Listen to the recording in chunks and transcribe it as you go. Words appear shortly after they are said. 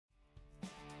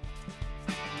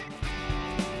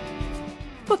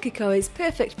Pukekohe's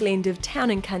perfect blend of town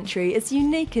and country is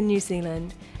unique in New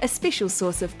Zealand, a special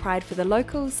source of pride for the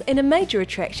locals and a major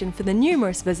attraction for the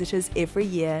numerous visitors every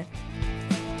year.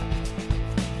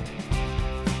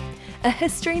 A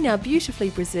history now beautifully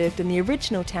preserved in the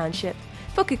original township,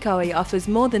 Pukekohe offers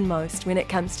more than most when it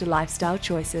comes to lifestyle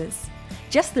choices.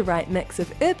 Just the right mix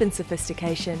of urban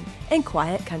sophistication and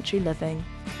quiet country living.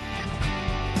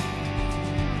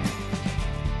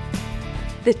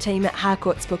 The team at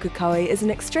Harcourts Pukekohe is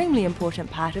an extremely important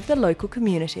part of the local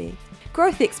community.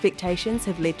 Growth expectations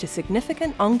have led to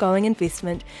significant ongoing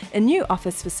investment in new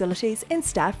office facilities and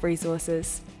staff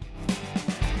resources.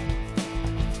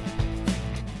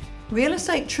 Real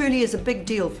estate truly is a big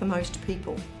deal for most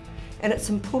people, and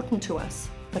it's important to us,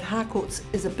 but Harcourts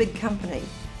is a big company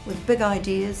with big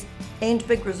ideas and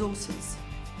big resources.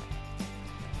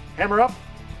 Hammer up,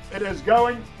 it is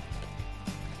going,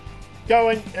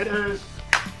 it is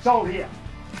sold here.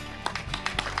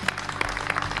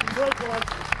 Congratulations.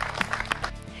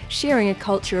 Sharing a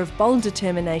culture of bold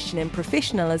determination and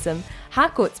professionalism,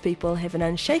 Harcourts people have an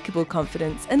unshakable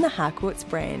confidence in the Harcourts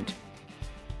brand.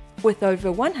 With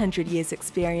over 100 years'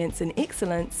 experience in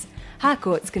excellence,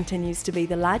 Harcourts continues to be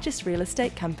the largest real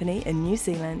estate company in New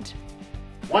Zealand.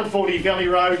 140 Valley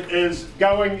Road is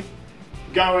going,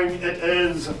 it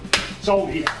is sold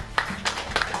here.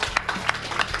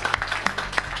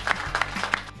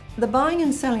 The buying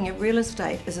and selling of real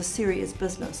estate is a serious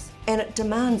business, and it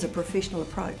demands a professional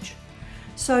approach.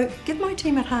 So give my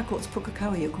team at Harcourts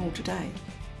Pukekohe a call today.